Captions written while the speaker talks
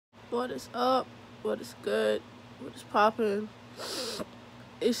What is up? What is good? What is poppin'?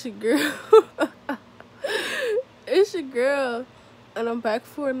 It's your girl. It's your girl. And I'm back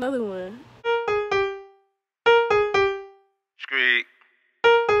for another one. Street.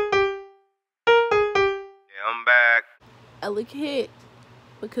 Yeah, I'm back. I look hit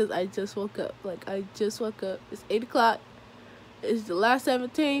because I just woke up. I just woke up. It's 8 o'clock. It's July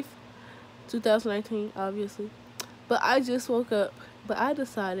 17th, 2019, obviously. But I just woke up. But I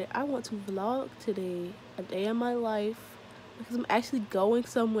decided I want to vlog today, a day in my life, because I'm actually going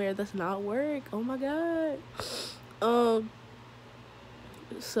somewhere that's not work. Oh my god.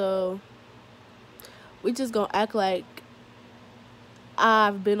 So we just gonna act like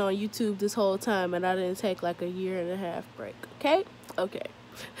I've been on YouTube this whole time and I didn't take like a 1.5 year break. Okay.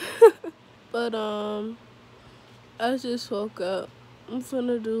 But I just woke up. I'm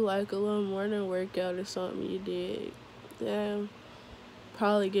finna do like a little morning workout or something. You did. Damn.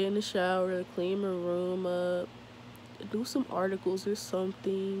 Probably get in the shower, clean my room up, do some articles or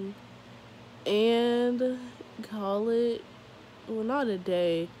something, and call it, well, not a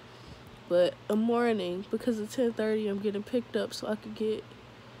day, but a morning, because at 10:30 I'm getting picked up so I could get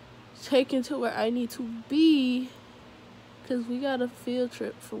taken to where I need to be, because we got a field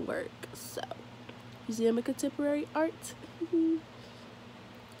trip for work. So Museum of Contemporary Art.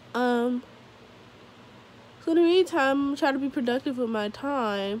 So in the meantime, I'm trying to be productive with my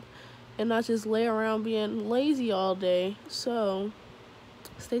time and not just lay around being lazy all day. So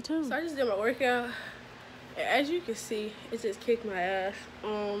stay tuned. So I just did my workout, and as you can see, it just kicked my ass.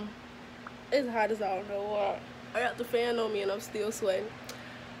 It's hot as I don't know what. I got the fan on me and I'm still sweating.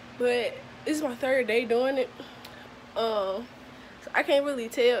 But this is my 3rd day doing it. So I can't really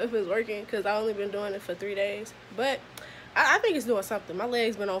tell if it's working because I've only been doing it for 3 days. But I think it's doing something. My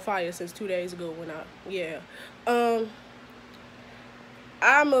legs been on fire since 2 days ago when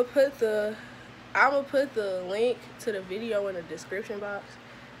I'ma put the link to the video in the description box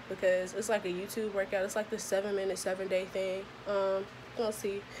because it's like a YouTube workout. It's like the 7-minute 7-day thing. Gonna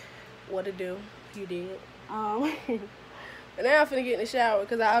see what to do. You did. And now I'm finna get in the shower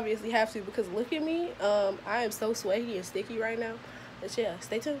because I obviously have to, because look at me. I am so sweaty and sticky right now. But yeah,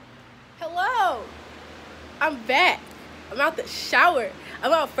 stay tuned. Hello, I'm back. I'm out the shower.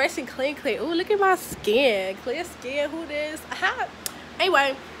 I'm out fresh and clean. Ooh, look at my skin. Clear skin. Who this? Aha.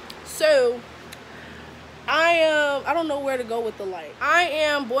 Anyway, so I don't know where to go with the light. I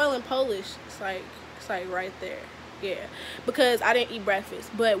am boiling Polish. It's like right there. Yeah, because I didn't eat breakfast.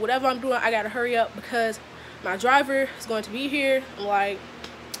 But whatever I'm doing, I gotta hurry up because my driver is going to be here in like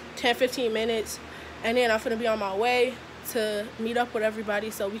 10-15 minutes, and then I'm gonna be on my way to meet up with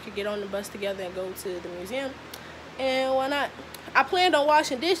everybody so we could get on the bus together and go to the museum. And why not? I planned on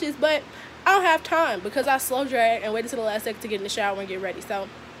washing dishes, but I don't have time because I slow drag and waited till the last second to get in the shower and get ready. So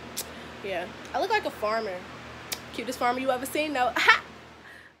yeah, I look like a farmer. Cutest farmer you ever seen though. Ha!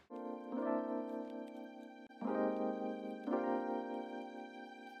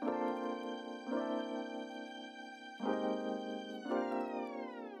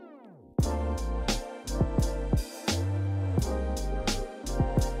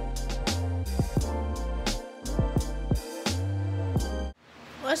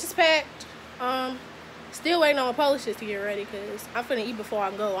 Lunch is packed. Still waiting on my Polishes to get ready because I'm finna eat before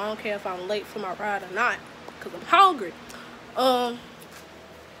I go. I don't care if I'm late for my ride or not because I'm hungry. I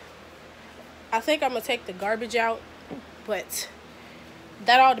think I'm gonna take the garbage out, but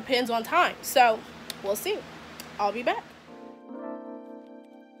that all depends on time. So we'll see. I'll be back.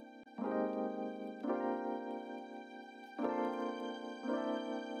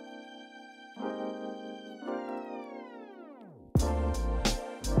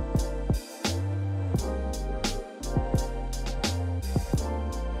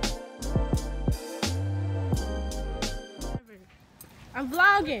 I'm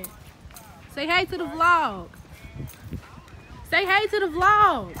vlogging. Say hey to the vlog. Say hey to the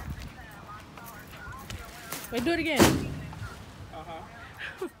vlog. Wait, do it again.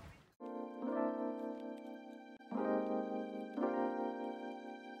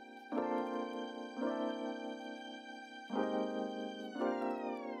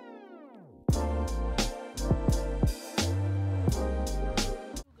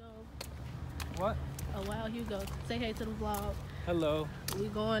 What? Oh wow, Hugo. Say hey to the vlog. Hello. We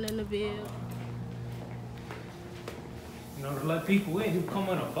going in the vid. You know, to let people in, you come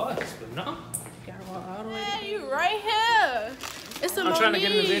on a bus, but no. Gotta walk all the way. Hey, you right here. It's a I'm trying to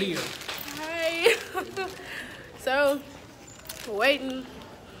get in the video. Hey. So, we're waiting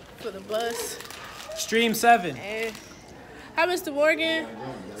for the bus. Stream 7. And hi, Mr. Morgan.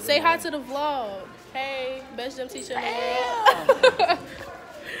 Say hi to the vlog. Hey, best gym teacher in the world.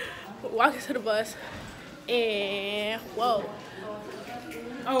 walking to the bus, and whoa.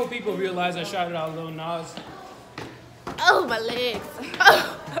 I hope people realize I shouted out Lil Nas. Oh, my legs.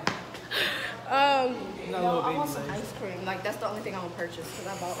 Got a little I baby want some legs. ice cream. Like, that's the only thing I'm gonna purchase because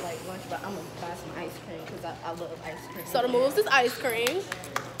I bought like lunch, but I'm gonna buy some ice cream because I love ice cream. So the moves is ice cream.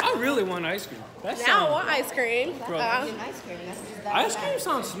 I really want ice cream. That Now I sounds. want ice cream. Bro. Getting ice cream. That's just that. Ice cream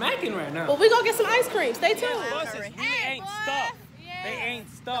sounds smacking right now. But we gonna get some ice cream. Stay tuned. Buses really ain't boy. stuck. Yeah. They ain't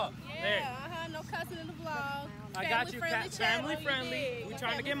stuck. There. Yeah, no cussing in the vlog. I got you, Family-friendly family channel, friendly. you dig. We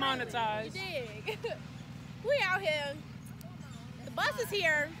trying to get Family-friendly. monetized. You dig. We out here. The bus is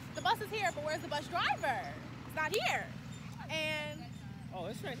here. The bus is here, but where's the bus driver? It's not here. And Oh,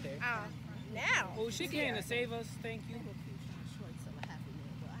 it's right there. now. Oh, she it's came here. to save us. Thank you.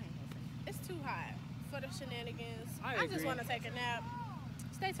 It's too hot for the shenanigans. I just agree. want to take a nap.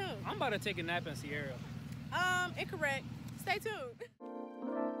 Stay tuned. I'm about to take a nap in Sierra. Incorrect. Stay tuned.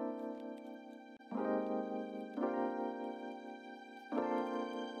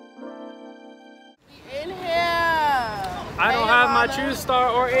 In here. I don't have my True Star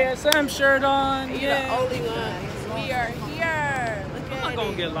or ASM shirt on. You're Yeah. the only one. We are here. Look I'm not at gonna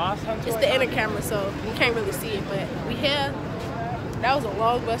it. get lost. It's the inner camera, so you can't really see it, but we here. That was a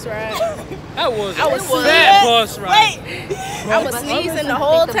long bus ride. That was I was that bus ride. Wait, I was sneezing the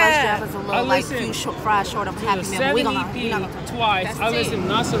whole time. I a little like listened few fries short of Happy Meal. but we 70p gonna twice. That's I it. listened to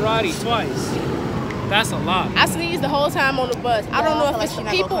Maserati twice. That's a lot. I sneezed the whole time on the bus. I don't Well, know I if it's feel the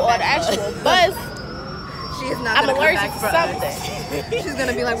like she not people gonna or come the back for actual bus. She is not I'm gonna come allergic back to for us. something. She's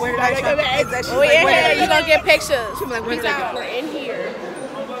gonna be like, where did I come back? She's Oh like, yeah, where did I you're come gonna get pictures. She's like, Peace where's out. that We're in here,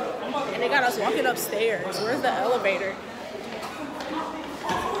 and they got us walking upstairs. Where's the elevator?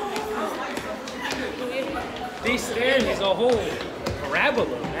 These stairs is a whole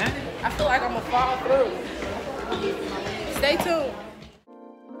parabola, man. I feel like I'm gonna fall through. Stay tuned.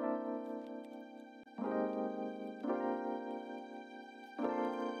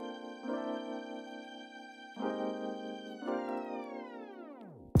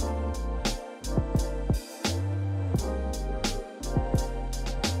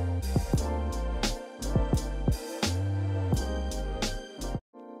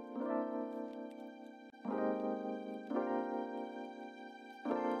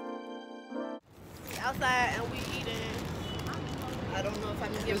 Outside and we eating. I don't know if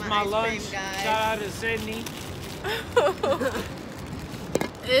I'm gonna It's get my my ice lunch. cream, Shout guys. out to Sydney.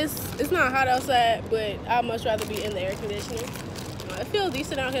 It's not hot outside, but I'd much rather be in the air conditioning. It feels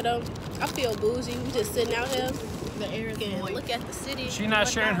decent out here though. I feel bougie. We just sitting out here. The air is Can moist. look at the city. She not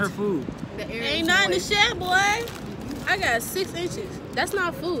sharing her food. The air Ain't is nothing to moist. share, boy. I got 6 inches. That's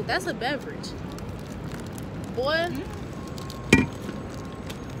not food. That's a beverage. Boy,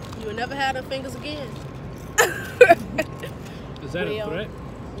 you will never have the fingers again. Is that Well, a threat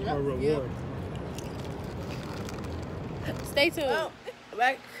yep, or reward? Stay tuned.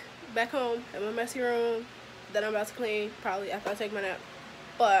 Back home in my messy room that I'm about to clean probably after I take my nap.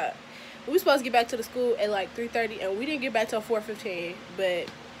 But we were supposed to get back to the school at like 3:30 and we didn't get back till 4:15. But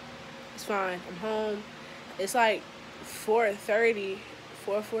it's fine. I'm home. It's like 4:30,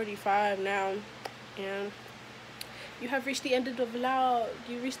 4:45 now, and you have reached the end of the vlog.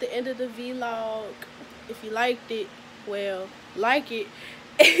 You reached the end of the vlog. If you liked it, well, like it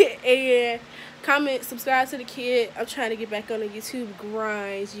and comment, subscribe to the kid. I'm trying to get back on the YouTube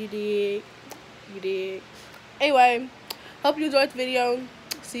grinds. You dig. Anyway, hope you enjoyed the video.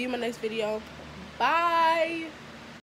 See you in my next video. Bye.